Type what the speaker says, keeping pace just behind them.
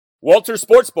Walters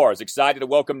Sports Bar is excited to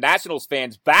welcome Nationals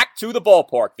fans back to the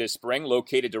ballpark this spring.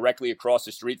 Located directly across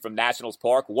the street from Nationals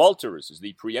Park, Walters is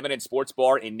the preeminent sports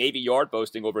bar in Navy Yard,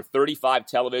 boasting over 35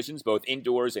 televisions, both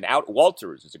indoors and out.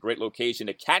 Walters is a great location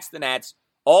to catch the Nats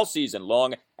all season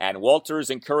long, and Walters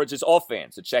encourages all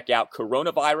fans to check out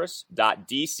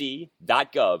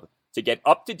coronavirus.dc.gov to get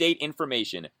up-to-date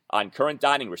information on current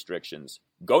dining restrictions.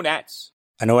 Go Nats!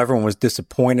 I know everyone was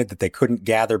disappointed that they couldn't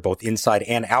gather both inside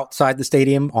and outside the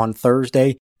stadium on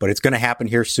Thursday, but it's going to happen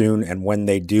here soon. And when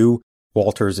they do,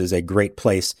 Walters is a great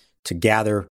place to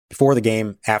gather before the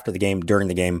game, after the game, during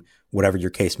the game, whatever your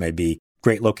case may be.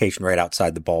 Great location right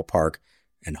outside the ballpark.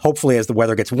 And hopefully as the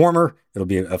weather gets warmer, it'll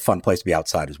be a fun place to be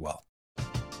outside as well.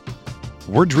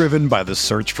 We're driven by the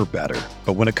search for better.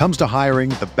 But when it comes to hiring,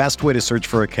 the best way to search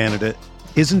for a candidate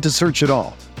isn't to search at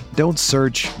all. Don't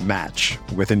search, match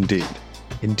with Indeed.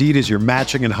 Indeed is your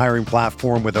matching and hiring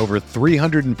platform with over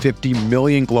 350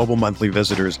 million global monthly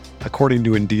visitors, according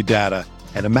to Indeed data,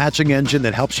 and a matching engine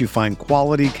that helps you find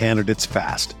quality candidates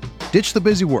fast. Ditch the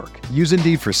busy work. Use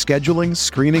Indeed for scheduling,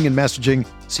 screening, and messaging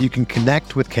so you can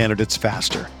connect with candidates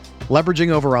faster. Leveraging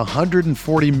over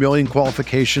 140 million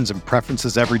qualifications and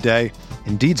preferences every day,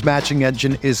 Indeed's matching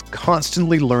engine is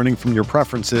constantly learning from your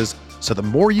preferences, so the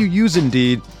more you use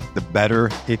Indeed, the better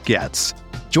it gets.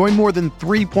 Join more than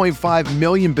 3.5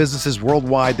 million businesses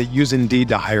worldwide that use Indeed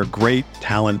to hire great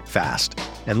talent fast.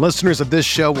 And listeners of this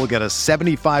show will get a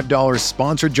 $75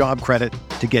 sponsored job credit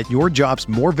to get your jobs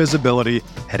more visibility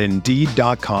at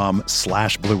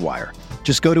Indeed.com/Blue Wire.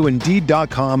 Just go to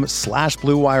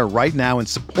Indeed.com/Blue Wire right now and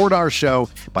support our show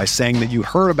by saying that you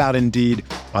heard about Indeed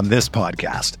on this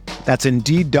podcast. That's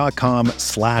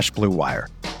Indeed.com/Blue Wire.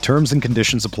 Terms and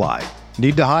conditions apply.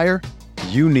 Need to hire?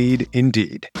 You need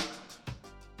Indeed.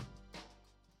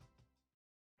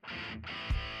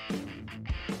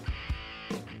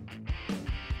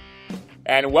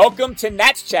 And welcome to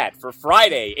Nats Chat for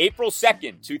Friday, April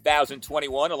 2nd,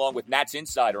 2021, along with Nats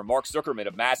insider Mark Zuckerman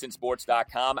of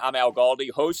MASNsports.com. I'm Al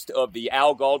Galdi, host of the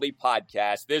Al Galdi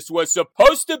podcast. This was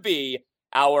supposed to be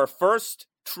our first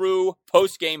true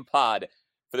post-game pod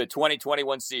for the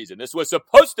 2021 season. This was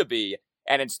supposed to be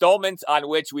an installment on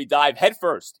which we dive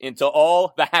headfirst into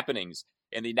all the happenings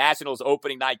in the Nationals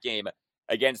opening night game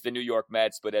against the New York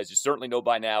Mets. But as you certainly know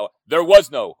by now, there was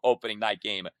no opening night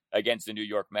game against the New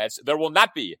York Mets. There will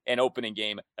not be an opening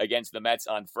game against the Mets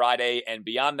on Friday. And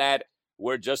beyond that,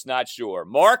 we're just not sure.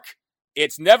 Mark,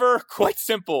 it's never quite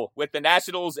simple with the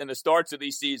Nationals and the starts of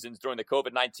these seasons during the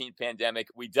COVID-19 pandemic.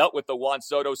 We dealt with the Juan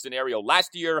Soto scenario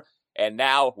last year, and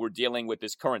now we're dealing with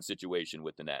this current situation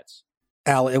with the Nets.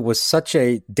 Al, it was such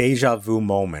a deja vu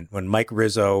moment when Mike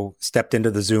Rizzo stepped into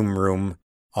the Zoom room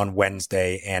on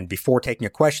Wednesday and before taking a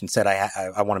question said,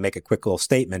 I want to make a quick little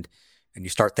statement. And you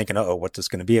start thinking, what's this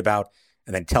going to be about?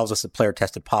 And then tells us the player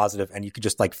tested positive, and you could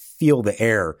just feel the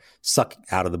air suck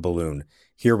out of the balloon.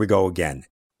 Here we go again.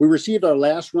 We received our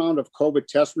last round of COVID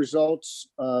test results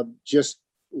just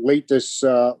early this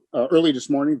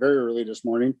morning, very early this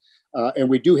morning. And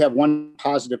we do have one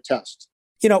positive test.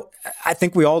 You know, I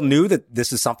think we all knew that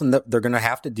this is something that they're going to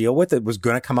have to deal with. It was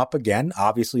going to come up again.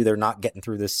 Obviously, they're not getting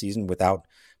through this season without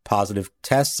positive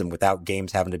tests and without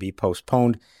games having to be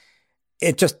postponed.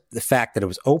 It just the fact that it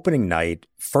was opening night,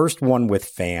 first one with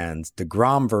fans,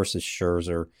 DeGrom versus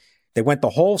Scherzer. They went the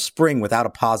whole spring without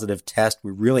a positive test.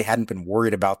 We really hadn't been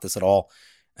worried about this at all.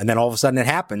 And then all of a sudden it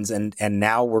happens. And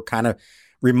now we're kind of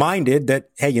reminded that,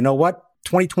 hey, you know what?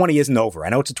 2020 isn't over. I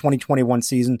know it's a 2021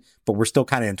 season, but we're still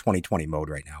kind of in 2020 mode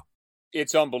right now.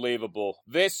 It's unbelievable.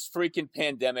 This freaking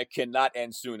pandemic cannot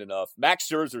end soon enough. Max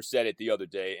Scherzer said it the other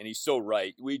day, and he's so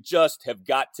right. We just have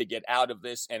got to get out of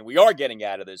this, and we are getting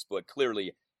out of this, but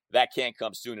clearly that can't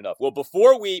come soon enough. Well,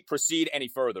 before we proceed any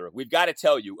further, we've got to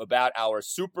tell you about our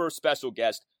super special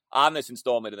guest on this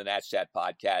installment of the Nats Chat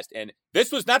podcast. And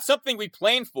this was not something we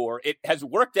planned for. It has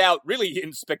worked out really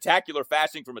in spectacular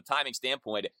fashion from a timing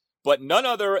standpoint, but none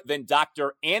other than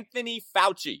Dr. Anthony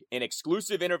Fauci, an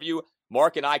exclusive interview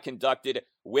Mark and I conducted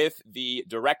with the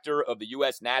director of the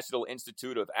U.S. National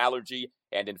Institute of Allergy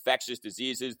and Infectious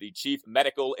Diseases, the chief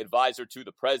medical advisor to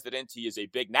the president. He is a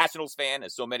big Nationals fan,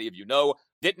 as so many of you know.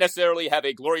 Didn't necessarily have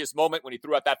a glorious moment when he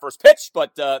threw out that first pitch,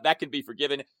 but that can be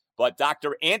forgiven. But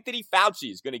Dr. Anthony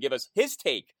Fauci is going to give us his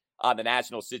take on the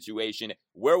national situation,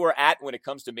 where we're at when it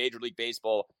comes to Major League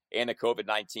Baseball and the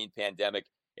COVID-19 pandemic,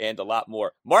 and a lot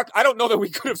more. Mark, I don't know that we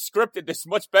could have scripted this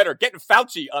much better, getting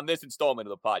Fauci on this installment of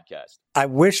the podcast. I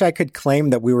wish I could claim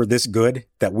that we were this good,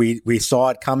 that we saw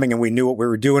it coming and we knew what we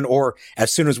were doing, or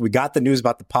as soon as we got the news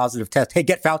about the positive test, hey,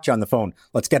 get Fauci on the phone.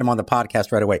 Let's get him on the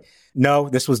podcast right away. No,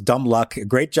 this was dumb luck.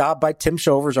 Great job by Tim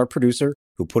Shovers, our producer,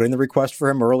 who put in the request for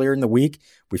him earlier in the week.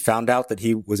 We found out that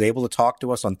he was able to talk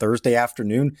to us on Thursday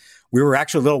afternoon. We were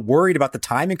actually a little worried about the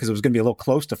timing because it was going to be a little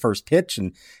close to first pitch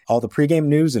and all the pregame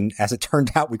news. And as it turned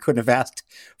out, we couldn't have asked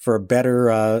for a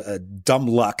better dumb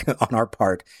luck on our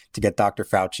part to get Dr.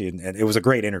 Fauci. And it was a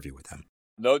great interview with him.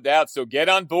 No doubt. So get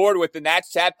on board with the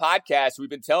Nats Chat podcast. We've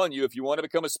been telling you, if you want to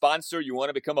become a sponsor, you want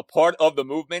to become a part of the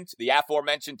movement, the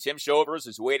aforementioned Tim Shovers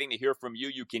is waiting to hear from you.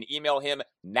 You can email him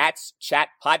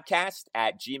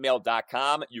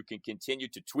natschatpodcast@gmail.com. You can continue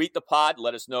to tweet the pod.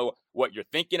 Let us know what you're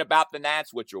thinking about the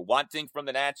Nats, what you're wanting from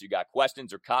the Nats. You got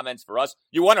questions or comments for us.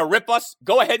 You want to rip us?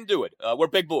 Go ahead and do it. We're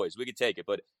big boys. We can take it.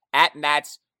 But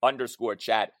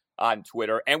 @Nats_chat on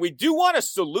Twitter. And we do want to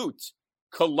salute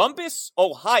Columbus,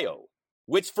 Ohio,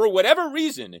 which for whatever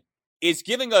reason is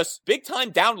giving us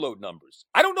big-time download numbers.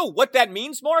 I don't know what that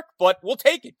means, Mark, but we'll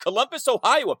take it. Columbus,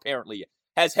 Ohio, apparently,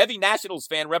 has heavy Nationals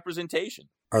fan representation.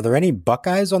 Are there any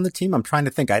Buckeyes on the team? I'm trying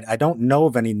to think. I don't know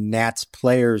of any Nats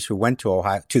players who went to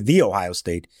the Ohio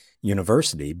State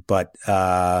University, but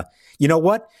you know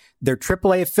what? Their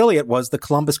AAA affiliate was the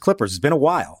Columbus Clippers. It's been a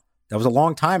while. That was a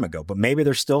long time ago, but maybe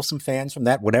there's still some fans from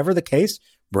that. Whatever the case,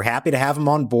 we're happy to have them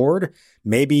on board.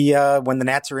 Maybe when the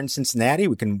Nats are in Cincinnati,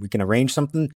 we can arrange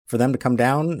something for them to come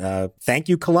down. Thank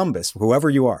you, Columbus, whoever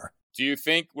you are. Do you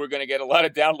think we're going to get a lot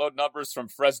of download numbers from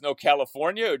Fresno,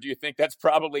 California, or do you think that's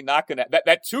probably not going to...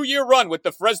 That 2-year run with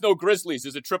the Fresno Grizzlies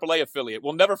as a AAA affiliate,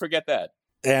 we'll never forget that.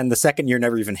 And the second year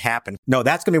never even happened. No,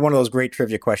 that's going to be one of those great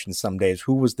trivia questions some days.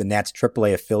 Who was the Nats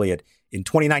AAA affiliate in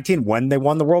 2019 when they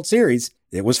won the World Series?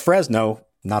 It was Fresno,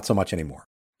 not so much anymore.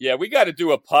 Yeah, we got to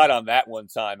do a pod on that one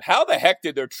time. How the heck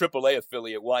did their AAA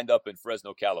affiliate wind up in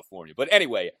Fresno, California? But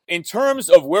anyway, in terms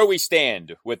of where we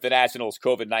stand with the Nationals'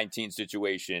 COVID-19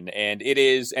 situation, and it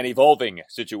is an evolving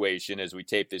situation as we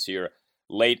tape this here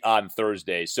late on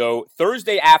Thursday. So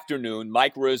Thursday afternoon,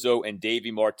 Mike Rizzo and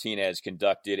Davey Martinez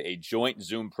conducted a joint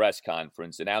Zoom press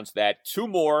conference, announced that 2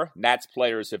 more Nats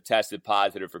players have tested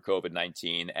positive for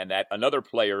COVID-19 and that another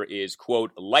player is,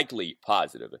 quote, likely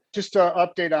positive. Just to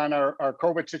update on our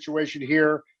COVID situation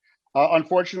here.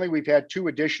 Unfortunately, we've had 2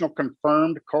 additional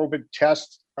confirmed COVID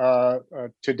tests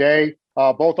today.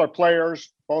 Both are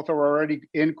players. Both are already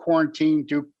in quarantine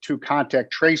due to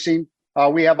contact tracing.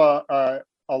 We have a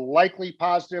likely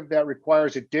positive that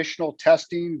requires additional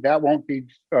testing. That won't be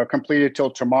completed till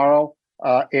tomorrow.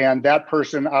 And that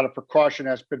person, out of precaution,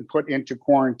 has been put into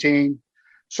quarantine.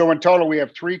 So in total, we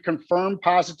have 3 confirmed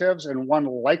positives and 1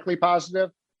 likely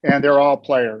positive, and they're all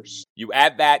players. You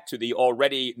add that to the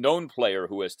already known player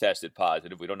who has tested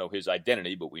positive. We don't know his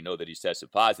identity, but we know that he's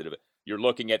tested positive. You're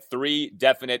looking at 3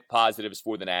 definite positives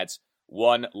for the Nats,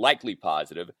 1 likely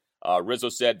positive. Rizzo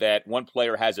said that 1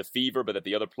 player has a fever, but that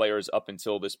the other player is up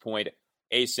until this point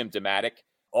asymptomatic.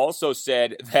 Also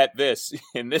said that this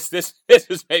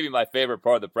is maybe my favorite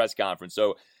part of the press conference.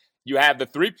 So you have the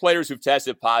 3 players who've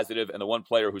tested positive and the 1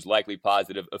 player who's likely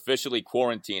positive officially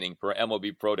quarantining per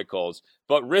MLB protocols.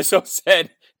 But Rizzo said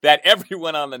that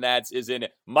everyone on the Nats is in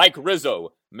Mike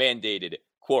Rizzo mandated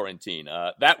quarantine.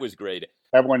 That was great.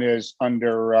 Everyone is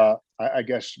under, I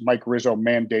guess, Mike Rizzo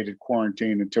mandated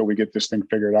quarantine until we get this thing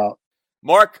figured out.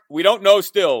 Mark, we don't know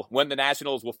still when the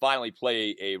Nationals will finally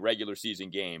play a regular season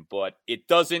game, but it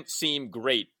doesn't seem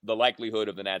great, the likelihood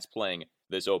of the Nats playing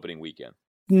this opening weekend.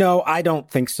 No, I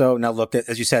don't think so. Now, look,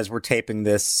 as you said, as we're taping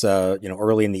this,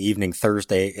 early in the evening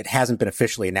Thursday, it hasn't been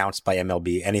officially announced by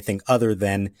MLB anything other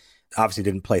than obviously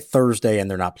didn't play Thursday and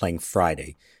they're not playing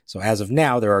Friday. So as of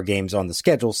now, there are games on the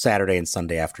schedule Saturday and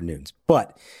Sunday afternoons.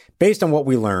 But based on what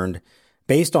we learned,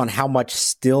 based on how much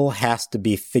still has to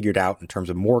be figured out in terms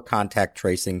of more contact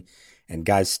tracing and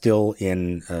guys still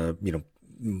in,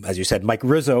 as you said, Mike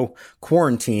Rizzo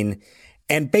quarantine,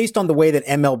 and based on the way that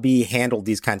MLB handled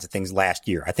these kinds of things last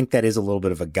year, I think that is a little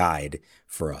bit of a guide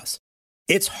for us.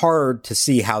 It's hard to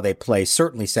see how they play,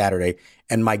 certainly Saturday,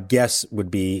 and my guess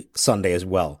would be Sunday as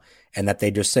well. And that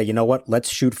they just say, you know what, let's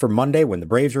shoot for Monday when the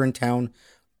Braves are in town.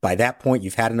 By that point,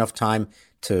 you've had enough time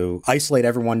to isolate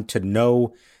everyone, to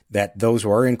know that those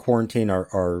who are in quarantine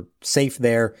are safe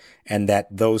there, and that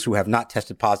those who have not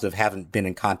tested positive haven't been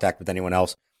in contact with anyone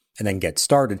else, and then get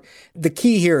started. The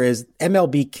key here is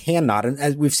MLB cannot, and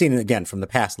as we've seen it again from the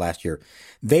past last year,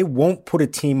 they won't put a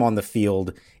team on the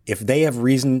field if they have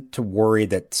reason to worry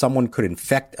that someone could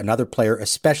infect another player,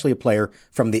 especially a player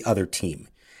from the other team.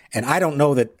 And I don't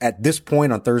know that at this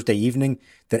point on Thursday evening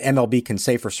that MLB can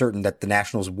say for certain that the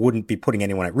Nationals wouldn't be putting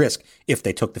anyone at risk if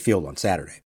they took the field on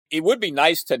Saturday. it would be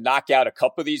nice to knock out a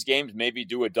couple of these games, maybe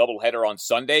do a doubleheader on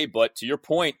Sunday. But to your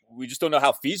point, we just don't know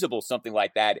how feasible something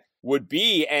like that would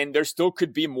be. And there still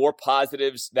could be more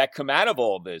positives that come out of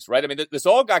all of this, right? I mean, this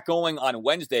all got going on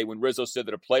Wednesday when Rizzo said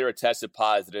that a player had tested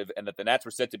positive and that the Nats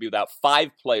were set to be without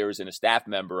 5 players and a staff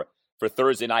member for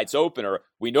Thursday night's opener.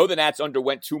 We know the Nats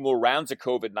underwent 2 more rounds of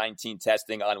COVID-19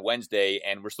 testing on Wednesday,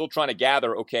 and we're still trying to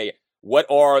gather, okay, what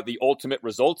are the ultimate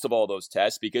results of all those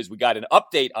tests? Because we got an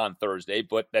update on Thursday,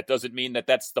 but that doesn't mean that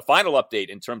that's the final update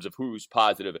in terms of who's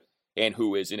positive and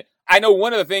who isn't. I know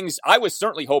one of the things I was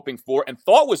certainly hoping for and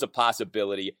thought was a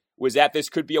possibility was that this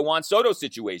could be a Juan Soto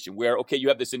situation where, okay, you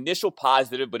have this initial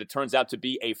positive, but it turns out to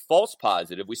be a false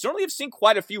positive. We certainly have seen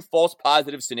quite a few false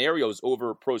positive scenarios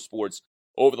over pro sports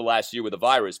over the last year with the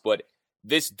virus, but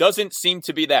this doesn't seem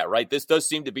to be that, right? This does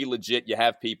seem to be legit. You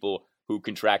have people who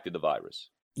contracted the virus.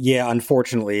 Yeah,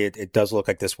 unfortunately, it does look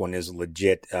like this one is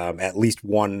legit. At least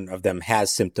one of them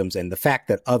has symptoms. And the fact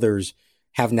that others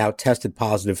have now tested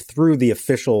positive through the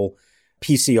official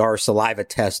PCR saliva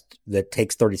test that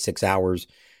takes 36 hours,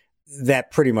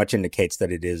 that pretty much indicates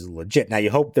that it is legit. Now, you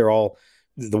hope they're all,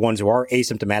 the ones who are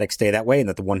asymptomatic stay that way and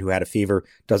that the one who had a fever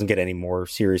doesn't get any more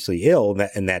seriously ill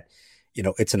and that you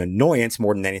know, it's an annoyance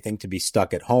more than anything to be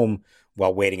stuck at home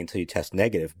while waiting until you test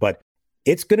negative. But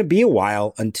it's going to be a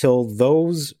while until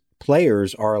those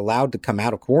players are allowed to come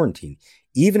out of quarantine.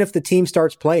 Even if the team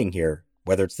starts playing here,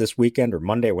 whether it's this weekend or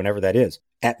Monday or whenever that is,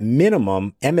 at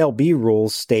minimum, MLB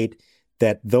rules state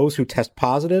that those who test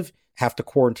positive have to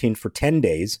quarantine for 10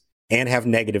 days and have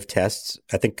negative tests,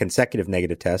 I think consecutive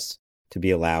negative tests, to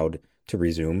be allowed to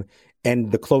resume.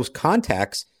 And the close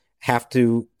contacts have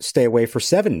to stay away for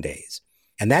 7 days.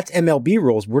 And that's MLB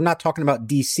rules. We're not talking about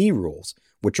DC rules,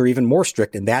 which are even more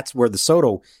strict. And that's where the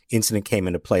Soto incident came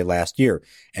into play last year.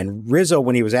 And Rizzo,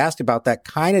 when he was asked about that,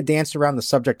 kind of danced around the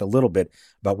subject a little bit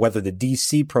about whether the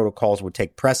DC protocols would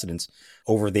take precedence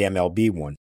over the MLB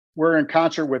one. We're in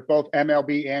concert with both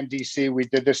MLB and DC. We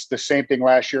did the same thing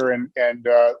last year, and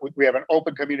we have an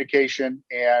open communication,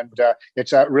 and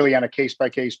it's really on a case by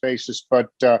case basis. But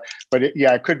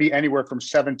it could be anywhere from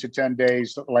 7 to 10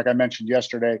 days, like I mentioned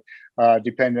yesterday,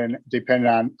 depending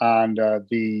on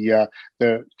the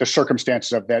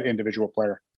circumstances of that individual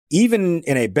player. Even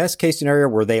in a best case scenario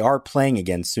where they are playing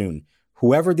again soon,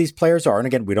 whoever these players are, and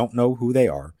again we don't know who they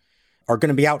are going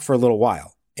to be out for a little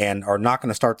while. And are not going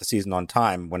to start the season on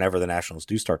time whenever the Nationals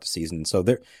do start the season. So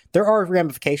there are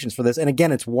ramifications for this. And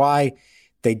again, it's why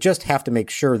they just have to make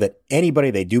sure that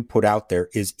anybody they do put out there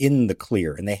is in the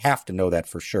clear. And they have to know that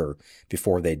for sure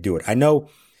before they do it. I know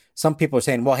some people are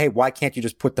saying, well, hey, why can't you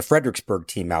just put the Fredericksburg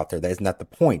team out there? Isn't that the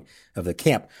point of the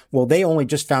camp? Well, they only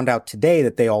just found out today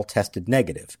that they all tested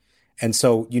negative. And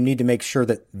so you need to make sure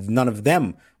that none of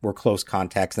them were close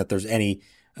contacts, and that there's any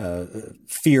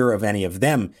fear of any of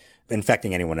them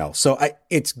infecting anyone else. So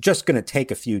it's just going to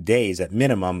take a few days at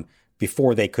minimum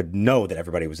before they could know that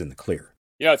everybody was in the clear.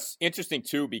 Yeah, it's interesting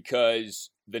too because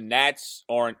the Nats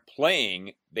aren't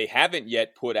playing. They haven't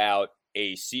yet put out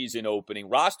a season opening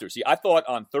roster. See, I thought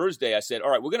on Thursday, I said, all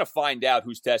right, we're going to find out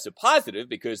who's tested positive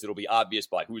because it'll be obvious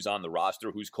by who's on the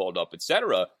roster, who's called up,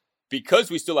 etc. Because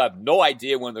we still have no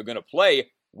idea when they're going to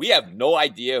play, we have no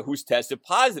idea who's tested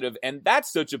positive, and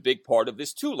that's such a big part of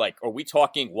this too. Like, are we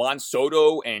talking Juan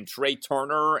Soto and Trey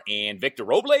Turner and Victor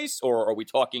Robles, or are we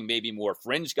talking maybe more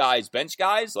fringe guys, bench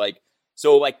guys?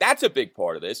 So that's a big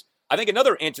part of this. I think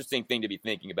another interesting thing to be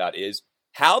thinking about is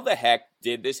how the heck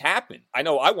did this happen? I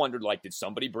know I wondered, did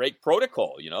somebody break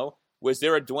protocol? Was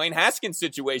there a Dwayne Haskins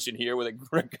situation here where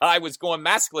the guy was going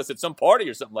maskless at some party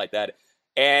or something like that?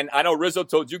 And I know Rizzo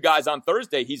told you guys on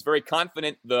Thursday he's very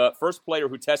confident the first player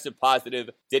who tested positive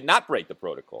did not break the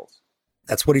protocols.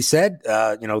 That's what he said.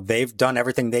 They've done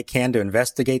everything they can to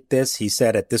investigate this. He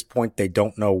said at this point they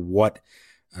don't know what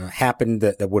happened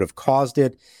that would have caused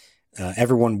it.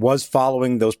 Everyone was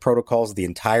following those protocols the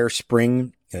entire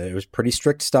spring. It was pretty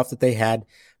strict stuff that they had.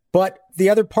 But the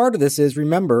other part of this is,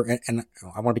 remember, and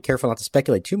I want to be careful not to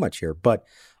speculate too much here, but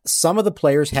some of the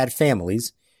players had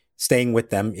families staying with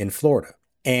them in Florida.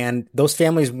 And those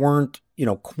families weren't,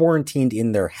 quarantined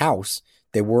in their house.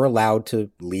 They were allowed to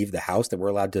leave the house. They were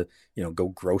allowed to, go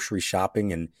grocery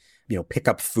shopping and, pick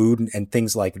up food and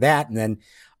things like that. And then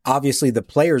obviously the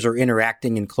players are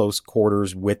interacting in close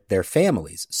quarters with their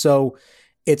families. So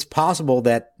it's possible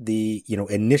that the,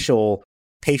 initial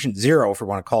patient zero, if we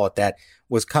want to call it that,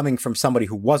 was coming from somebody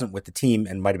who wasn't with the team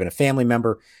and might have been a family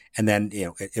member. And then,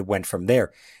 it went from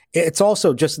there. It's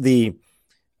also just the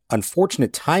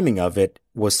unfortunate timing of it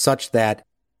was such that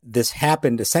this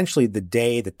happened essentially the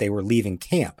day that they were leaving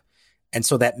camp. And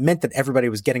so that meant that everybody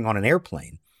was getting on an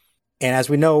airplane. And as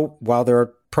we know, while there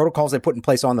are protocols they put in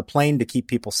place on the plane to keep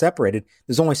people separated,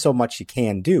 there's only so much you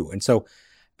can do. And so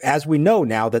as we know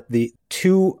now that the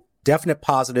 2 definite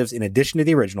positives in addition to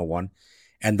the original one,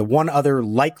 and the one other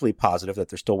likely positive that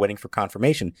they're still waiting for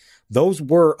confirmation, those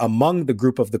were among the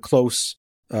group of the close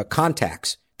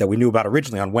contacts that we knew about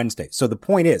originally on Wednesday. So the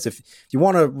point is, if you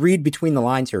want to read between the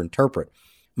lines here, interpret,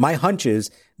 my hunch is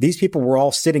these people were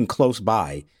all sitting close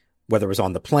by, whether it was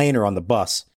on the plane or on the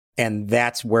bus, and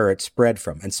that's where it spread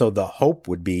from. And so the hope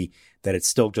would be that it's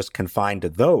still just confined to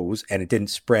those and it didn't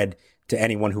spread to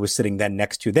anyone who was sitting then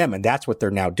next to them. And that's what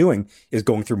they're now doing, is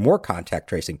going through more contact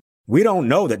tracing. We don't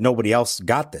know that nobody else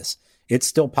got this. It's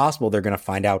still possible they're going to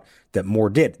find out that more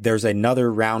did. There's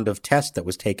another round of tests that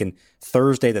was taken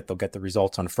Thursday that they'll get the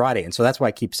results on Friday. And so that's why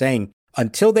I keep saying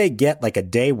until they get like a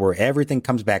day where everything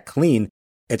comes back clean,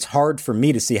 it's hard for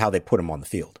me to see how they put them on the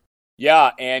field.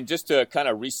 Yeah, and just to kind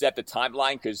of reset the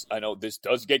timeline, because I know this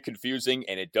does get confusing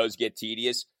and it does get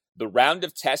tedious. The round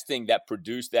of testing that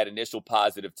produced that initial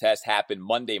positive test happened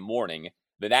Monday morning.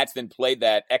 The Nats then played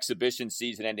that exhibition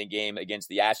season-ending game against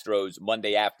the Astros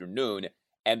Monday afternoon,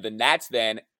 and the Nats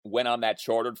then went on that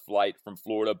chartered flight from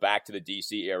Florida back to the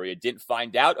D.C. area, didn't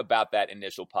find out about that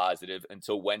initial positive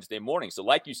until Wednesday morning. So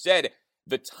like you said,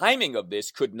 the timing of this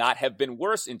could not have been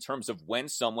worse in terms of when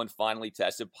someone finally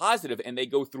tested positive, and they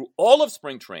go through all of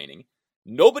spring training.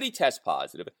 Nobody tests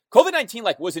positive.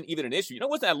 COVID-19 wasn't even an issue. It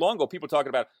wasn't that long ago people talking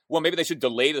about, well, maybe they should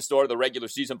delay the start of the regular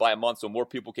season by a month so more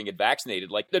people can get vaccinated.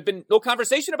 There'd been no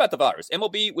conversation about the virus.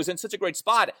 MLB was in such a great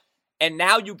spot. And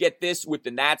now you get this with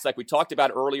the Nats, like we talked about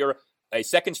earlier, a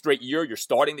second straight year. You're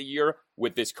starting the year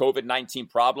with this COVID-19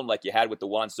 problem like you had with the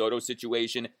Juan Soto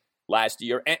situation last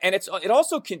year. And it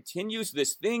also continues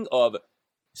this thing of,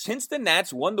 since the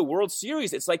Nats won the World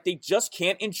Series, it's like they just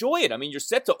can't enjoy it. I mean, you're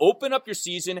set to open up your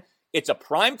season. It's a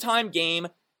primetime game.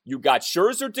 You got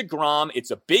Scherzer, DeGrom. It's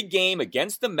a big game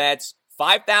against the Mets.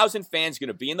 5,000 fans going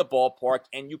to be in the ballpark,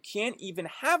 and you can't even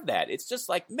have that. It's just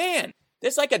like, man,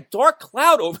 there's like a dark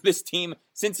cloud over this team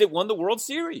since it won the World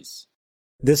Series.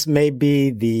 This may be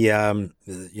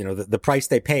the price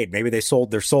they paid. Maybe they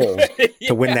sold their souls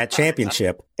to win that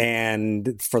championship.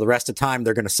 And for the rest of the time,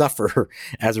 they're going to suffer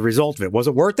as a result of it. Was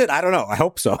it worth it? I don't know. I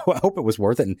hope so. I hope it was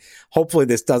worth it. And hopefully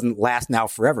this doesn't last now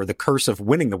forever. The curse of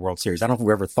winning the World Series. I don't know if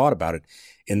we ever thought about it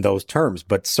in those terms,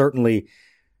 but certainly,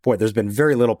 boy, there's been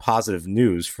very little positive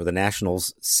news for the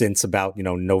Nationals since about,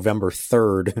 November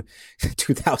 3rd,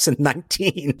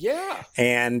 2019. Yeah.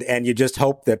 And you just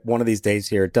hope that one of these days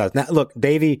here it does. Now, look,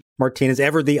 Davey Martinez,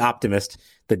 ever the optimist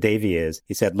that Davey is,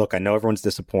 he said, look, I know everyone's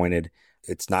disappointed.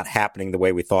 It's not happening the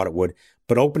way we thought it would,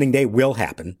 but opening day will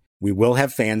happen. We will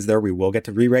have fans there. We will get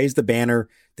to re-raise the banner.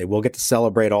 They will get to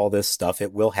celebrate all this stuff.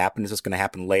 It will happen. It's just going to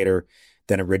happen later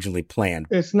than originally planned.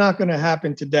 It's not going to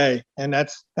happen today, and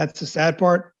that's the sad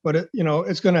part. But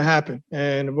it's going to happen,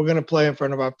 and we're going to play in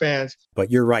front of our fans. But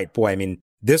you're right, boy. I mean,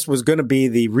 this was going to be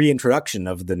the reintroduction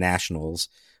of the Nationals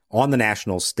on the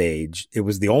national stage. It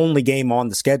was the only game on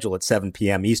the schedule at 7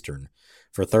 p.m. Eastern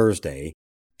for Thursday,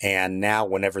 and now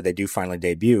whenever they do finally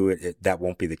debut, that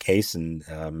won't be the case.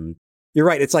 And you're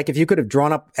right. It's like if you could have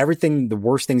drawn up everything, the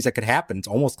worst things that could happen. It's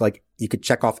almost like you could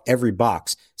check off every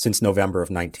box since November of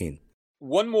 19.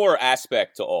 One more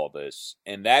aspect to all this,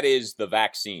 and that is the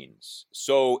vaccines.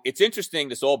 So it's interesting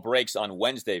this all breaks on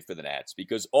Wednesday for the Nats,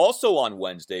 because also on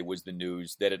Wednesday was the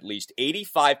news that at least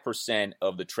 85%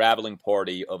 of the traveling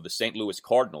party of the St. Louis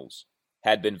Cardinals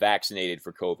had been vaccinated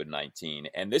for COVID-19.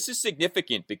 And this is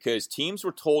significant because teams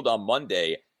were told on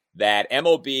Monday that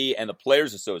MLB and the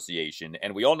Players Association,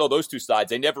 and we all know those two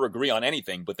sides, they never agree on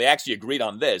anything, but they actually agreed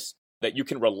on this, that you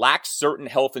can relax certain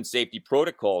health and safety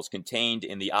protocols contained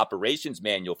in the operations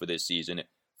manual for this season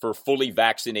for fully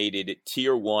vaccinated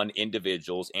Tier 1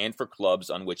 individuals and for clubs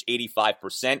on which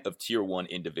 85% of Tier 1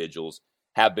 individuals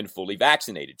have been fully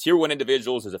vaccinated. Tier 1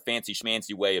 individuals is a fancy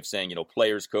schmancy way of saying,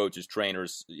 players, coaches,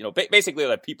 trainers, basically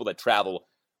the people that travel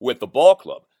with the ball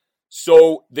club.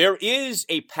 So there is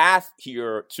a path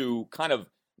here to kind of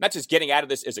not just getting out of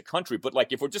this as a country, but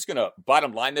if we're just going to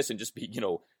bottom line this and just be,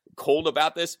 cold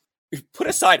about this, put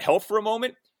aside health for a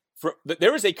moment.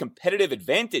 There is a competitive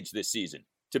advantage this season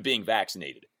to being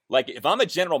vaccinated. If I'm a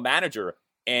general manager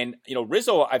and,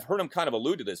 Rizzo, I've heard him kind of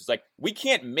allude to this. It's like, we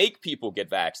can't make people get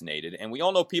vaccinated. And we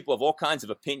all know people have all kinds of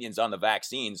opinions on the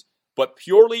vaccines, but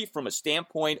purely from a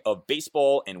standpoint of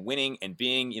baseball and winning and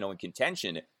being, in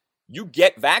contention, you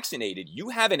get vaccinated, you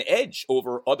have an edge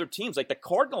over other teams. Like the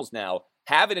Cardinals now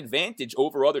have an advantage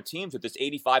over other teams with this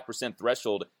 85%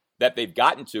 threshold that they've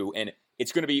gotten to. And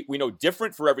it's going to be, we know,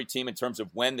 different for every team in terms of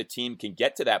when the team can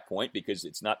get to that point because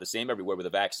it's not the same everywhere with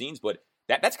the vaccines. But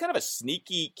That's kind of a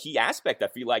sneaky key aspect, I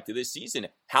feel like, to this season.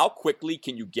 How quickly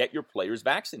can you get your players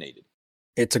vaccinated?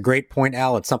 It's a great point,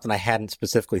 Al. It's something I hadn't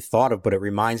specifically thought of, but it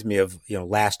reminds me of,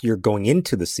 last year going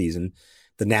into the season,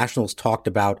 the Nationals talked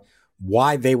about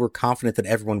why they were confident that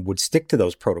everyone would stick to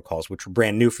those protocols, which were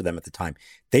brand new for them at the time.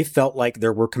 They felt like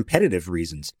there were competitive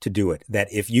reasons to do it, that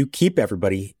if you keep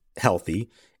everybody healthy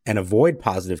and avoid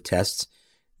positive tests,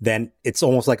 then it's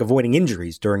almost like avoiding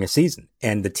injuries during a season.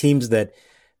 And the teams that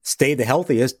stay the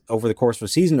healthiest over the course of a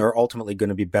season are ultimately going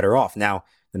to be better off. Now,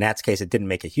 the Nats case, it didn't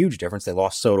make a huge difference. They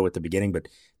lost Soto at the beginning, but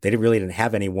they didn't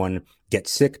have anyone get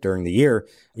sick during the year,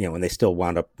 and they still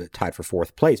wound up tied for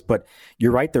fourth place. But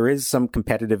you're right, there is some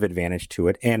competitive advantage to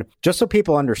it. And just so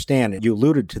people understand, you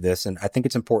alluded to this, and I think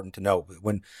it's important to know,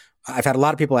 when I've had a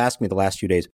lot of people ask me the last few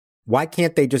days, why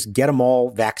can't they just get them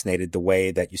all vaccinated the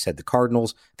way that you said the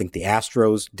Cardinals? I think the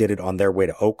Astros did it on their way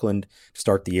to Oakland to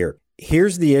start the year.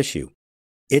 Here's the issue.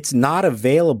 It's not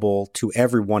available to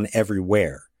everyone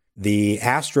everywhere. The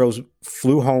Astros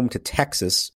flew home to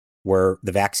Texas, where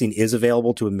the vaccine is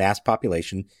available to a mass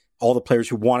population. All the players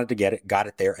who wanted to get it got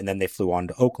it there, and then they flew on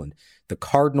to Oakland. The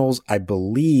Cardinals, I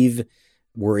believe,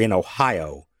 were in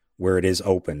Ohio, where it is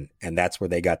open, and that's where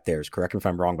they got theirs. Correct me if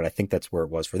I'm wrong, but I think that's where it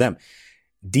was for them.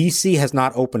 DC has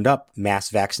not opened up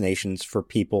mass vaccinations for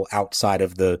people outside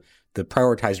of the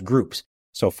prioritized groups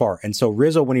so far. And so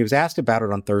Rizzo, when he was asked about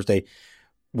it on Thursday,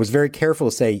 was very careful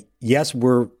to say, yes,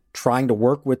 we're trying to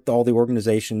work with all the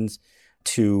organizations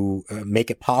to make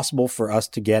it possible for us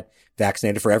to get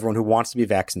vaccinated, for everyone who wants to be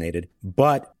vaccinated.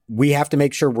 But we have to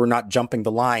make sure we're not jumping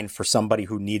the line for somebody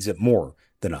who needs it more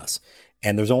than us.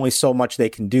 And there's only so much they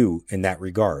can do in that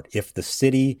regard. If the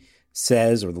city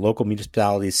says, or the local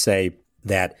municipalities say,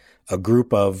 that a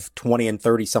group of 20 and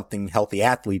 30 something healthy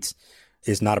athletes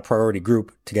is not a priority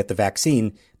group to get the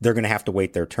vaccine, they're going to have to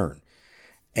wait their turn.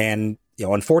 And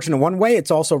unfortunate in one way, it's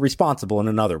also responsible in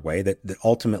another way, that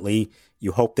ultimately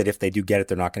you hope that if they do get it,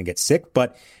 they're not going to get sick.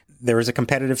 But there is a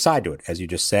competitive side to it, as you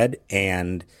just said,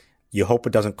 and you hope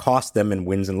it doesn't cost them in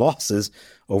wins and losses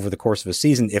over the course of a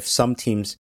season if some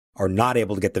teams are not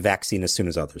able to get the vaccine as soon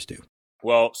as others do.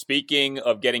 Well, speaking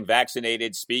of getting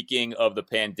vaccinated, speaking of the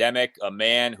pandemic, a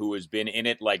man who has been in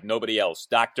it like nobody else,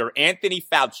 Dr. Anthony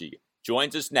Fauci,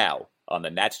 joins us now on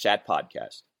the Nats Chat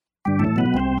podcast.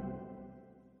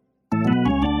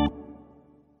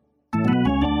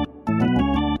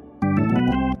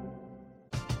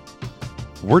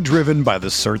 We're driven by the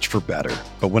search for better.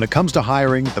 But when it comes to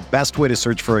hiring, the best way to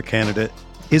search for a candidate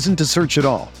isn't to search at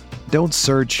all. Don't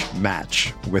search,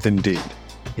 match with Indeed.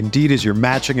 Indeed is your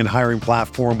matching and hiring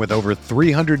platform with over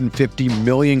 350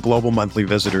 million global monthly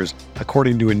visitors,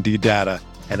 according to Indeed data,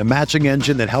 and a matching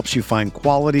engine that helps you find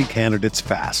quality candidates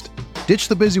fast. Ditch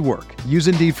the busy work. Use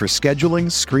Indeed for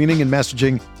scheduling, screening, and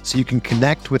messaging so you can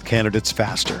connect with candidates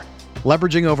faster.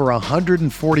 Leveraging over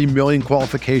 140 million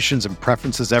qualifications and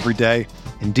preferences every day,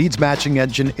 Indeed's matching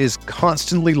engine is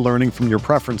constantly learning from your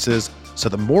preferences, so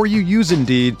the more you use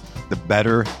Indeed, the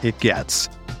better it gets.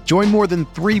 Join more than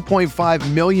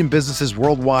 3.5 million businesses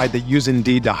worldwide that use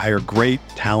Indeed to hire great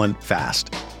talent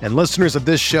fast. And listeners of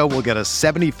this show will get a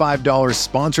 $75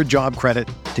 sponsored job credit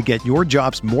to get your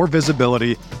jobs more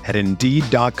visibility at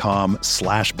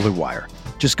Indeed.com/Blue Wire.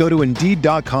 Just go to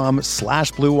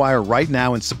Indeed.com/Blue Wire right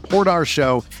now and support our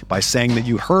show by saying that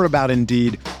you heard about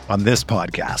Indeed on this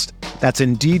podcast. That's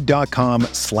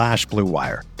Indeed.com/Blue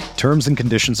Wire. Terms and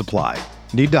conditions apply.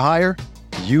 Need to hire?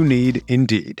 You need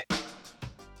Indeed.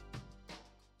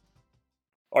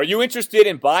 Are you interested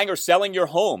in buying or selling your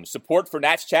home? Support for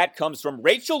Nats Chat comes from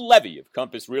Rachel Levy of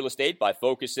Compass Real Estate. By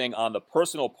focusing on the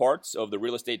personal parts of the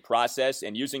real estate process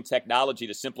and using technology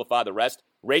to simplify the rest,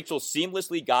 Rachel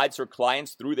seamlessly guides her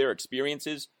clients through their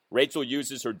experiences. Rachel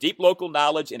uses her deep local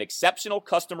knowledge and exceptional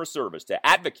customer service to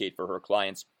advocate for her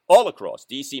clients all across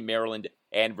D.C., Maryland,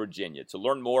 and Virginia. To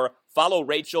learn more, follow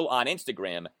Rachel on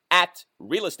Instagram at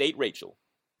RealEstateRachel.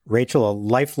 Rachel, a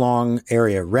lifelong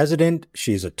area resident.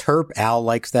 She's a Terp. Al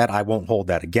likes that. I won't hold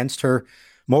that against her.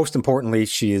 Most importantly,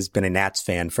 she has been a Nats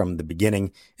fan from the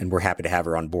beginning, and we're happy to have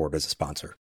her on board as a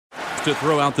sponsor. To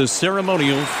throw out the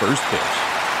ceremonial first pitch.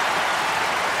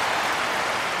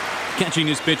 Catching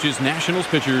his pitch is Nationals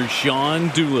pitcher Sean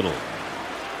Doolittle.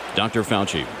 Dr.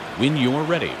 Fauci, when you're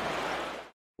ready.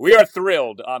 We are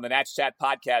thrilled on the Nats Chat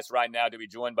podcast right now to be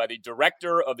joined by the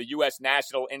director of the U.S.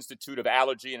 National Institute of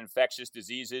Allergy and Infectious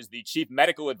Diseases, the chief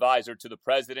medical advisor to the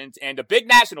president, and a big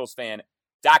Nationals fan,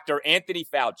 Dr. Anthony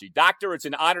Fauci. Doctor, it's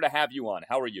an honor to have you on.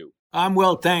 How are you? I'm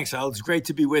well, thanks, Al. It's great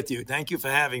to be with you. Thank you for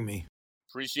having me.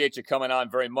 Appreciate you coming on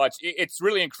very much. It's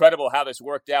really incredible how this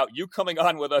worked out. You coming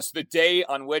on with us the day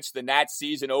on which the Nats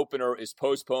season opener is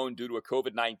postponed due to a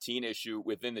COVID-19 issue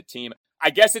within the team. I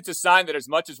guess it's a sign that as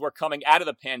much as we're coming out of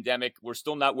the pandemic, we're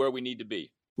still not where we need to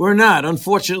be. We're not.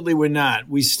 Unfortunately, we're not.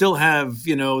 We still have,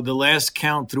 the last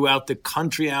count throughout the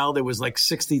country, Al, there was like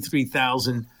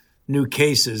 63,000 new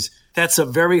cases. That's a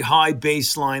very high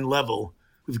baseline level.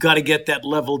 We've got to get that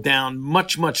level down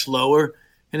much, much lower.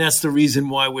 And that's the reason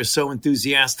why we're so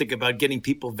enthusiastic about getting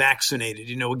people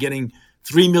vaccinated. We're getting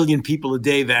 3 million people a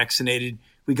day vaccinated.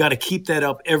 We got to keep that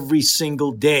up every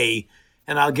single day.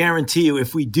 And I'll guarantee you,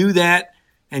 if we do that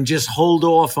and just hold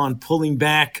off on pulling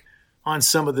back on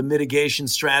some of the mitigation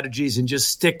strategies and just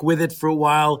stick with it for a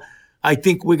while, I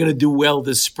think we're going to do well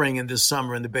this spring and this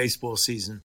summer in the baseball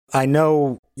season. I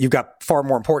know you've got far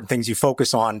more important things you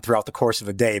focus on throughout the course of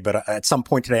a day, but at some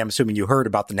point today, I'm assuming you heard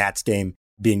about the Nats game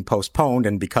being postponed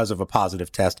and because of a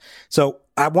positive test. So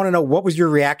I want to know, what was your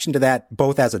reaction to that,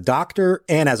 both as a doctor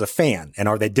and as a fan? And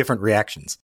are they different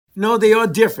reactions? No, they are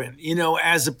different.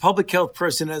 As a public health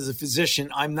person, as a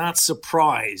physician, I'm not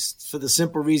surprised for the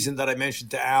simple reason that I mentioned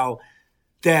to Al,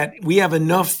 that we have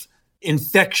enough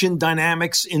infection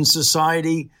dynamics in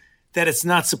society that it's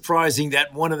not surprising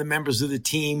that one of the members of the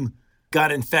team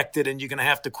got infected and you're going to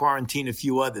have to quarantine a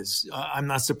few others. I'm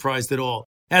not surprised at all.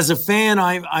 As a fan,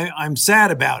 I'm sad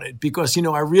about it because,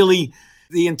 the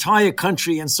entire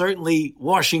country and certainly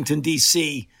Washington,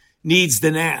 D.C. needs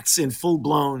the Nats in full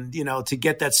blown, to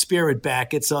get that spirit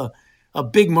back. It's a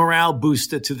big morale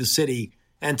booster to the city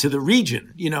and to the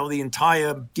region, the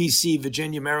entire D.C.,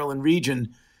 Virginia, Maryland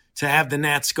region, to have the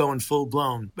Nats going full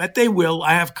blown. But they will.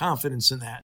 I have confidence in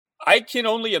that. I can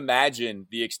only imagine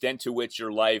the extent to which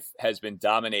your life has been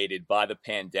dominated by the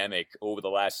pandemic over the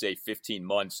last, say, 15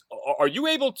 months. Are you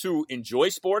able to enjoy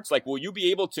sports? Like, will you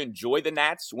be able to enjoy the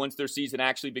Nats once their season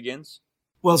actually begins?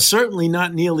 Well, certainly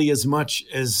not nearly as much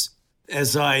as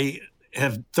I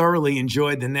have thoroughly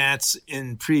enjoyed the Nats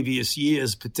in previous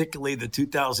years, particularly the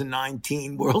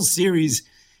 2019 World Series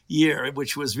year,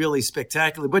 which was really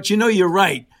spectacular. But you're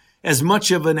right. As much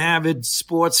of an avid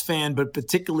sports fan, but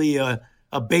particularly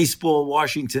a baseball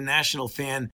Washington National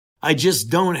fan, I just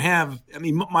don't have,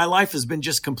 my life has been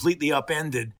just completely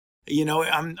upended.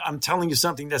 I'm telling you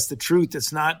something that's the truth.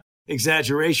 It's not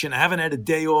exaggeration. I haven't had a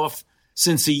day off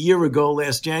since a year ago,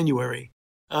 last January.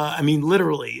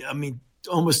 Literally,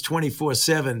 almost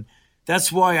 24/7.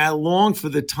 That's why I long for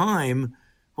the time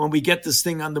when we get this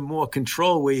thing under more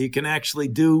control, where you can actually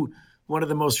do one of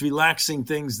the most relaxing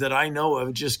things that I know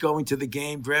of, just going to the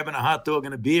game, grabbing a hot dog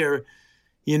and a beer,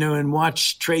 and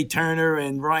watch Trey Turner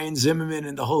and Ryan Zimmerman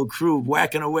and the whole crew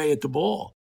whacking away at the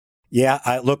ball.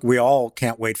 Yeah, look, we all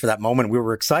can't wait for that moment. We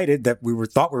were excited that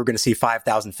thought we were going to see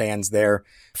 5,000 fans there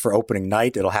for opening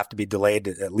night. It'll have to be delayed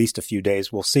at least a few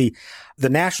days. We'll see. The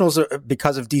Nationals,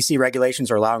 because of DC regulations,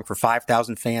 are allowing for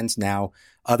 5,000 fans now.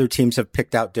 Other teams have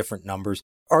picked out different numbers.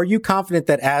 Are you confident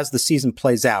that as the season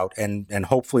plays out and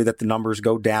hopefully that the numbers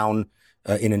go down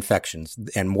in infections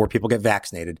and more people get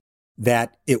vaccinated,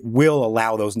 that it will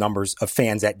allow those numbers of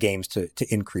fans at games to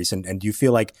increase? And do you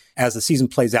feel like as the season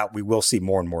plays out, we will see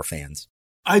more and more fans?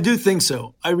 I do think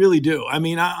so. I really do.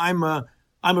 I'm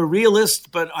a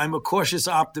realist, but I'm a cautious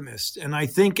optimist. And I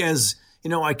think, as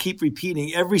I keep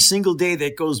repeating, every single day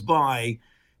that goes by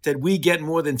that we get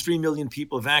more than 3 million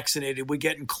people vaccinated, we're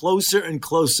getting closer and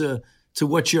closer to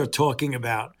what you're talking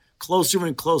about, closer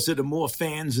and closer to more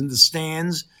fans in the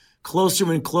stands,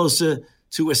 closer and closer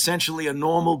to essentially a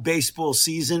normal baseball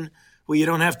season where you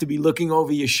don't have to be looking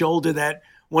over your shoulder that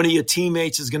one of your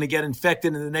teammates is going to get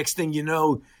infected and the next thing you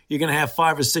know, you're going to have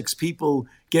 5 or 6 people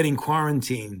getting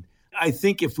quarantined. I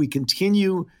think if we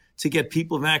continue to get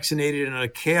people vaccinated and are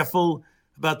careful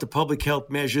about the public health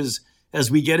measures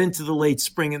as we get into the late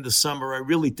spring and the summer, I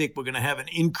really think we're going to have an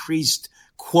increased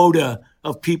quota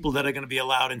of people that are going to be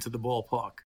allowed into the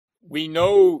ballpark. We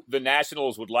know the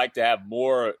Nationals would like to have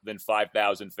more than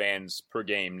 5,000 fans per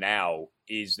game now.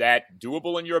 Is that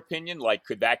doable in your opinion? Like,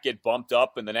 could that get bumped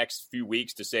up in the next few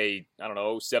weeks to say,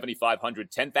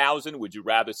 7,500, 10,000? Would you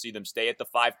rather see them stay at the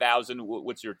 5,000?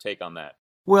 What's your take on that?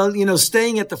 Well,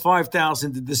 staying at the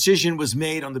 5,000, the decision was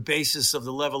made on the basis of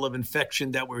the level of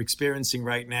infection that we're experiencing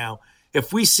right now.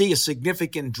 If we see a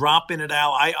significant drop in it,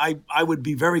 Al, I would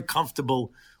be very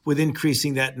comfortable with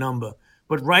increasing that number.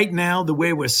 But right now, the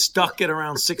way we're stuck at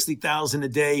around 60,000 a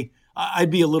day,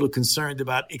 I'd be a little concerned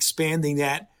about expanding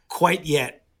that quite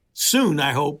yet. Soon,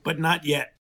 I hope, but not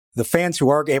yet. The fans who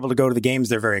are able to go to the games,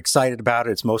 they're very excited about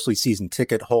it. It's mostly season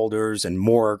ticket holders and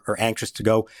more are anxious to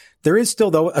go. There is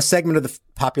still, though, a segment of the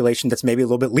population that's maybe a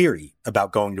little bit leery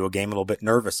about going to a game, a little bit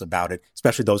nervous about it,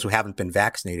 especially those who haven't been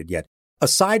vaccinated yet.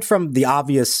 Aside from the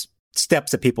obvious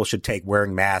steps that people should take,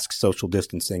 wearing masks, social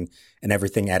distancing, and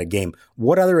everything at a game,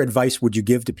 what other advice would you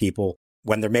give to people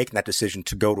when they're making that decision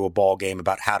to go to a ball game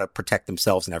about how to protect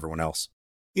themselves and everyone else?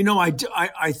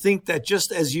 I think that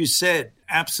just as you said,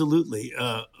 absolutely,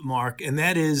 Mark, and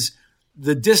that is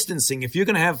the distancing. If you're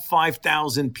going to have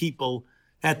 5,000 people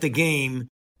at the game,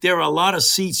 there are a lot of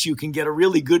seats you can get a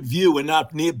really good view and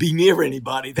not be near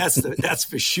anybody. That's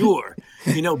for sure.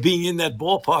 Being in that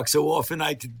ballpark so often,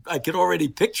 I could already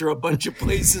picture a bunch of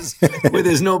places where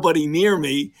there's nobody near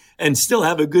me and still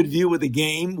have a good view of the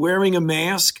game, wearing a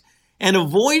mask and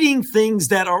avoiding things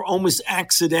that are almost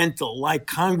accidental, like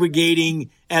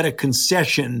congregating at a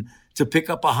concession to pick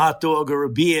up a hot dog or a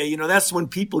beer. That's when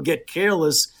people get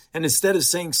careless, and instead of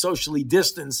saying socially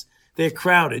distance, they're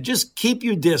crowded. Just keep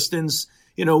your distance,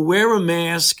 wear a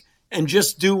mask, and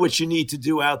just do what you need to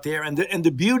do out there. And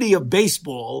the beauty of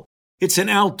baseball, it's an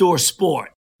outdoor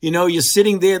sport. You're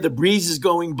sitting there, the breeze is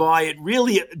going by. It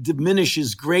really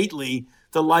diminishes greatly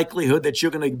the likelihood that you're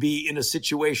going to be in a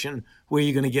situation where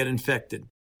you're going to get infected.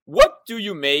 What do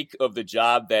you make of the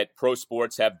job that pro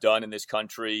sports have done in this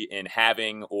country in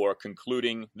having or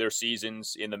concluding their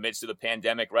seasons in the midst of the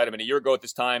pandemic, right? I mean, a year ago at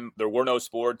this time, there were no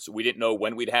sports. We didn't know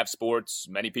when we'd have sports.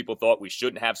 Many people thought we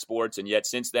shouldn't have sports. And yet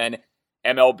since then,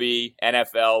 MLB,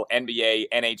 NFL, NBA,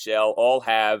 NHL all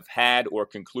have had or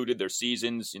concluded their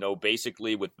seasons,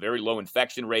 basically with very low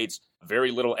infection rates,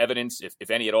 very little evidence,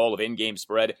 if any at all, of in-game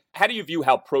spread. How do you view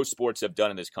how pro sports have done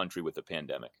in this country with the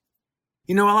pandemic?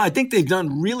 I think they've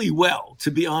done really well,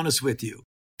 to be honest with you.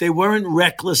 They weren't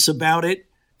reckless about it.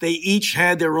 They each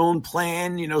had their own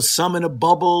plan, some in a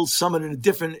bubble, some in a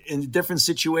different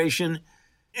situation.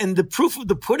 And the proof of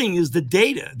the pudding is the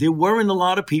data. There weren't a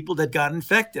lot of people that got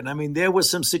infected. I mean, there were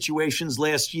some situations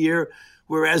last year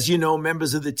where, as you know,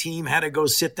 members of the team had to go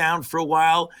sit down for a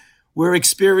while. We're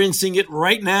experiencing it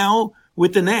right now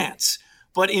with the Nats.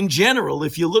 But in general,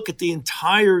 if you look at the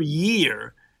entire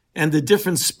year and the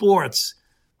different sports,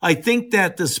 I think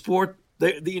that the sport,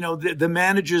 the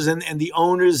managers and the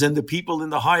owners and the people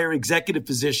in the higher executive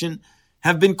position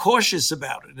have been cautious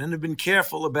about it and have been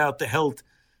careful about the health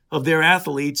of their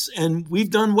athletes, and we've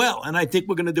done well. And I think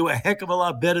we're going to do a heck of a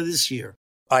lot better this year.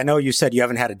 I know you said you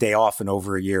haven't had a day off in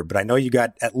over a year, but I know you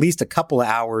got at least a couple of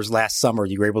hours last summer.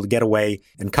 You were able to get away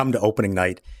and come to opening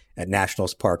night at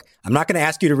Nationals Park. I'm not going to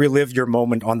ask you to relive your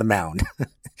moment on the mound,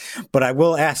 but I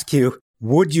will ask you,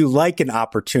 would you like an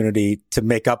opportunity to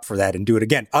make up for that and do it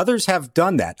again? Others have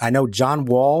done that. I know John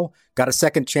Wall got a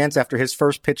second chance after his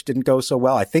first pitch didn't go so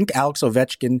well. I think Alex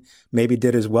Ovechkin maybe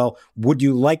did as well. Would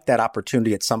you like that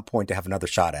opportunity at some point to have another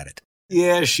shot at it?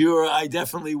 Yeah, sure. I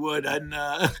definitely would. And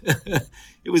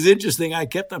it was interesting. I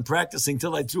kept on practicing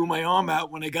till I threw my arm out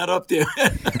when I got up there.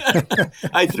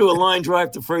 I threw a line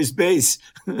drive to first base.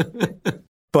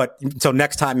 But so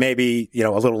next time, maybe, a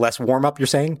little less warm up, you're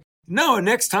saying? No,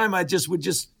 next time I would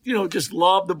just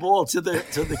lob the ball to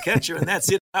the catcher, and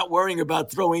that's it. Not worrying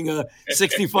about throwing a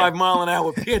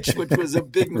 65-mile-an-hour pitch, which was a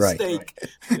big mistake.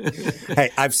 Right.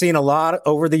 Hey, I've seen a lot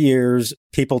over the years.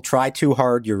 People try too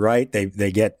hard. You're right.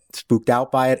 They get spooked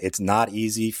out by it. It's not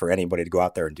easy for anybody to go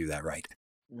out there and do that right.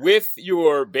 With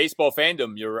your baseball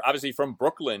fandom, you're obviously from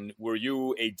Brooklyn. Were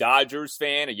you a Dodgers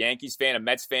fan, a Yankees fan, a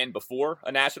Mets fan before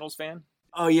a Nationals fan?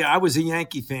 Oh, yeah, I was a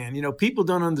Yankee fan. People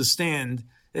don't understand,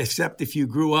 except if you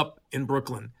grew up in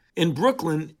Brooklyn. In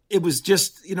Brooklyn, it was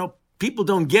just, people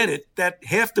don't get it, that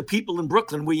half the people in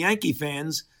Brooklyn were Yankee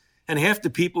fans and half the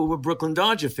people were Brooklyn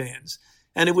Dodger fans.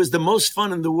 And it was the most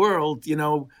fun in the world,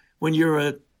 when you're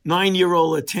a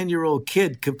 9-year-old or 10-year-old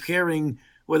kid comparing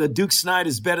whether Duke Snyder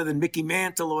is better than Mickey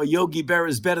Mantle or Yogi Berra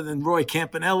is better than Roy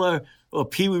Campanella or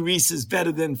Pee Wee Reese is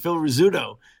better than Phil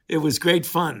Rizzuto. It was great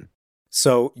fun.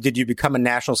 So did you become a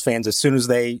Nationals fan as soon as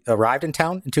they arrived in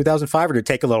town in 2005, or did it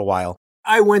take a little while?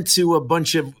 I went to a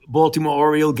bunch of Baltimore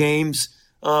Oriole games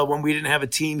when we didn't have a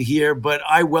team here, but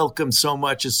I welcomed so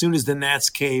much. As soon as the Nats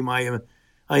came, I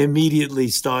immediately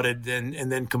started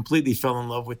and then completely fell in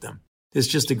love with them. It's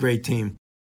just a great team.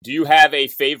 Do you have a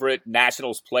favorite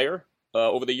Nationals player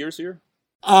over the years here?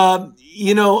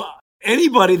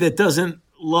 Anybody that doesn't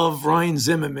love Ryan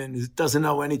Zimmerman doesn't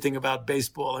know anything about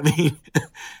baseball. I mean,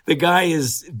 the guy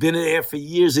has been there for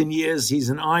years and years. He's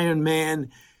an Iron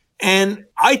Man. And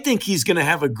I think he's going to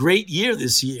have a great year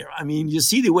this year. I mean, you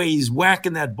see the way he's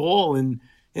whacking that ball in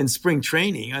spring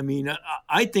training. I mean,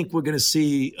 I think we're going to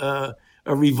see a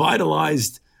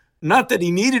revitalized, not that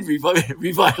he needed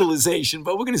revitalization,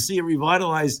 but we're going to see a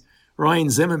revitalized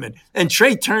Ryan Zimmerman. And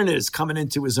Trey Turner is coming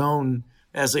into his own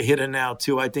as a hitter now,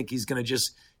 too. I think he's going to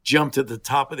just jump to the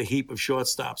top of the heap of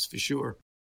shortstops for sure.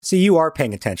 See, you are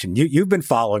paying attention. You've been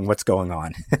following what's going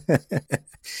on.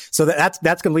 So that's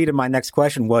going to lead to my next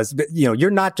question was,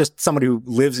 you're not just somebody who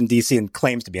lives in DC and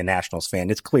claims to be a Nationals fan.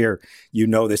 It's clear you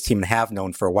know this team and have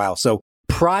known for a while. So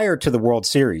prior to the World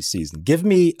Series season, give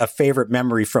me a favorite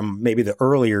memory from maybe the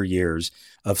earlier years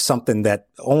of something that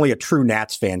only a true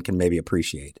Nats fan can maybe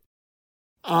appreciate.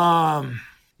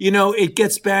 It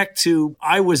gets back to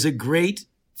I was a great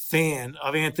fan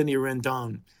of Anthony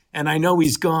Rendon. And I know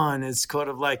he's gone. It's kind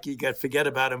of like you got to forget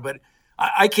about him. But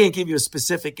I can't give you a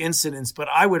specific incident, but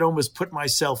I would almost put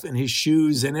myself in his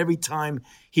shoes. And every time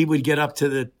he would get up to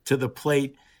the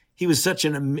plate, he is such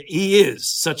an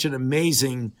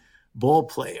amazing ball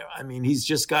player. I mean, he's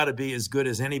just got to be as good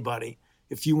as anybody.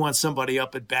 If you want somebody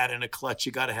up at bat in a clutch,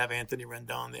 you got to have Anthony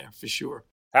Rendon there for sure.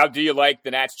 How do you like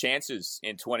the Nats' chances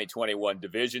in 2021?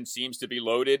 Division seems to be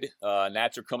loaded.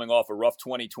 Nats are coming off a rough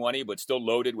 2020, but still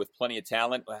loaded with plenty of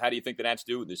talent. How do you think the Nats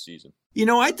do this season?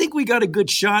 I think we got a good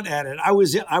shot at it. I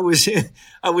was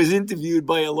interviewed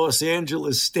by a Los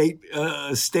Angeles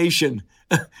station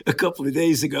a couple of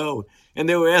days ago, and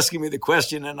they were asking me the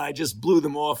question, and I just blew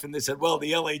them off. And they said, "Well,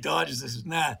 the LA Dodgers." I said,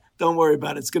 "Nah, don't worry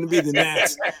about it. It's going to be the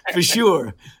Nats for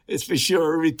sure. It's for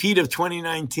sure a repeat of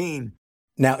 2019."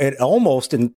 Now, it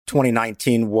almost in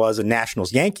 2019 was a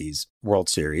Nationals-Yankees World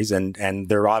Series, and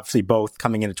they're obviously both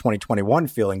coming into 2021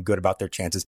 feeling good about their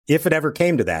chances. If it ever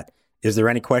came to that, is there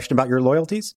any question about your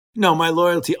loyalties? No, my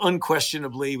loyalty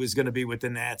unquestionably was going to be with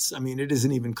the Nats. I mean, it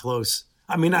isn't even close.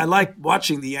 I mean, I like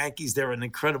watching the Yankees. They're an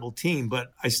incredible team,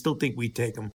 but I still think we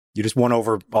take them. You just won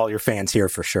over all your fans here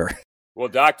for sure. Well,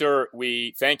 Doctor,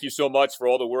 we thank you so much for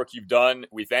all the work you've done.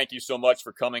 We thank you so much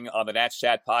for coming on the Nats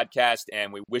Chat podcast,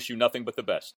 and we wish you nothing but the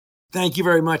best. Thank you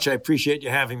very much. I appreciate you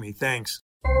having me. Thanks.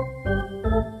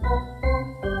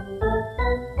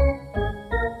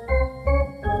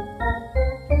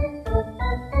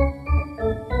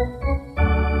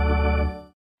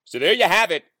 So there you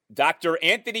have it. Dr.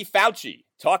 Anthony Fauci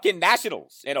talking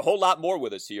Nationals and a whole lot more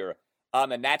with us here on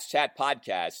the Nats Chat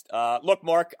podcast. Look,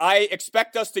 Mark, I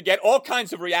expect us to get all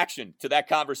kinds of reaction to that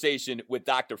conversation with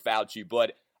Dr. Fauci,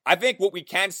 but I think what we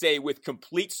can say with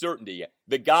complete certainty,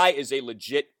 the guy is a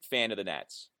legit fan of the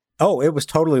Nats. Oh, it was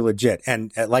totally legit.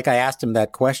 And like I asked him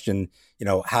that question,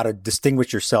 how to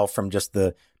distinguish yourself from just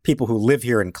the people who live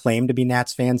here and claim to be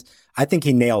Nats fans. I think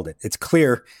he nailed it. It's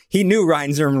clear he knew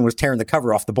Ryan Zimmerman was tearing the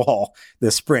cover off the ball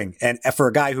this spring. And for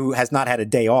a guy who has not had a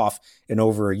day off in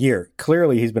over a year,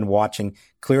 clearly he's been watching.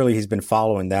 Clearly he's been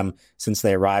following them since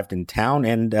they arrived in town.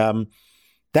 And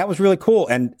that was really cool.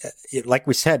 And like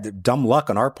we said, dumb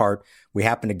luck on our part. We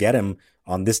happened to get him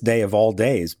on this day of all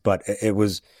days. But it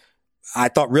was, I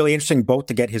thought, really interesting both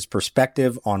to get his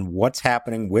perspective on what's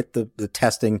happening with the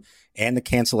testing and the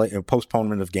cancellation,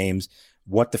 postponement of games,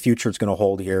 what the future is going to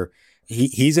hold here.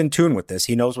 He's in tune with this.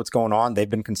 He knows what's going on. They've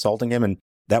been consulting him. And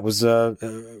that was, I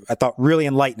thought, really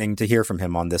enlightening to hear from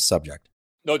him on this subject.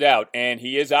 No doubt. And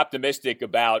he is optimistic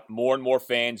about more and more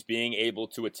fans being able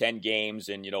to attend games.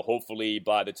 And, hopefully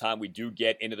by the time we do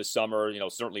get into the summer,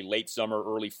 certainly late summer,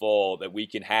 early fall, that we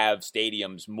can have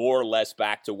stadiums more or less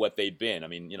back to what they've been. I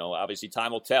mean, obviously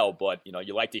time will tell, but,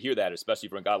 you like to hear that, especially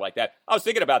from a guy like that. I was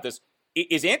thinking about this.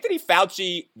 Is Anthony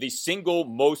Fauci the single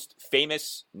most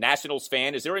famous Nationals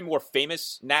fan? Is there a more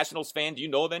famous Nationals fan? Do you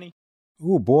know of any?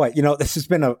 Oh, boy. This has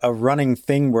been a running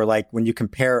thing where, like, when you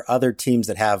compare other teams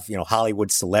that have, Hollywood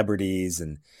celebrities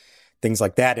and things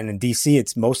like that, and in DC,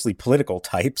 it's mostly political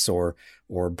types or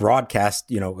broadcast,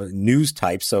 news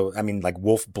types. So, I mean, like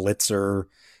Wolf Blitzer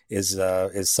is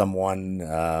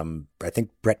someone, I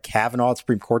think Brett Kavanaugh,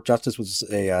 Supreme Court Justice, was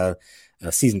a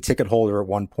season ticket holder at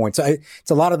one point. So it's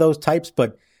a lot of those types.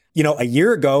 But, a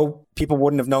year ago, people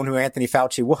wouldn't have known who Anthony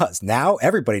Fauci was. Now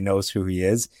everybody knows who he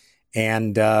is.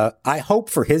 And I hope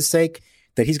for his sake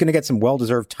that he's going to get some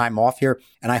well-deserved time off here.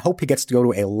 And I hope he gets to go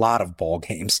to a lot of ball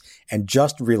games and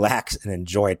just relax and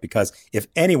enjoy it, because if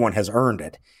anyone has earned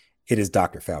it, it is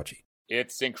Dr. Fauci.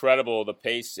 It's incredible the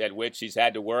pace at which he's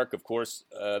had to work. Of course,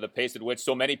 the pace at which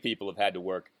so many people have had to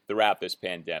work throughout this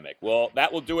pandemic. Well,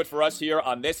 that will do it for us here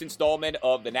on this installment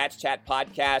of the Nats Chat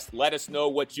podcast. Let us know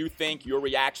what you think, your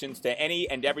reactions to any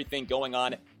and everything going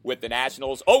on with the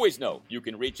Nationals. Always know you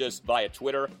can reach us via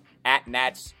Twitter at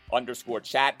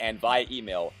Nats_chat and via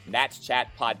email,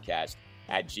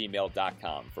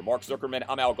 natschatpodcast@gmail.com. For Mark Zuckerman,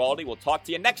 I'm Al Galdi. We'll talk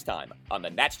to you next time on the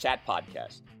Nats Chat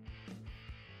podcast.